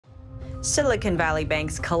Silicon Valley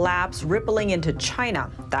Bank's collapse rippling into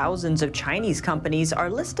China. Thousands of Chinese companies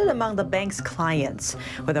are listed among the bank's clients,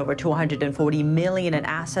 with over $240 million in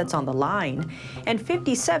assets on the line, and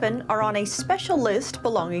 57 are on a special list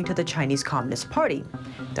belonging to the Chinese Communist Party.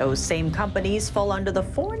 Those same companies fall under the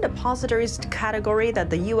foreign depositors category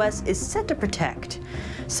that the U.S. is set to protect.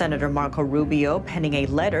 Senator Marco Rubio penning a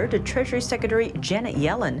letter to Treasury Secretary Janet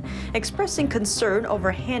Yellen expressing concern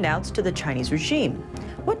over handouts to the Chinese regime.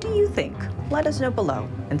 What do you think? Let us know below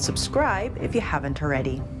and subscribe if you haven't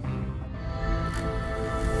already.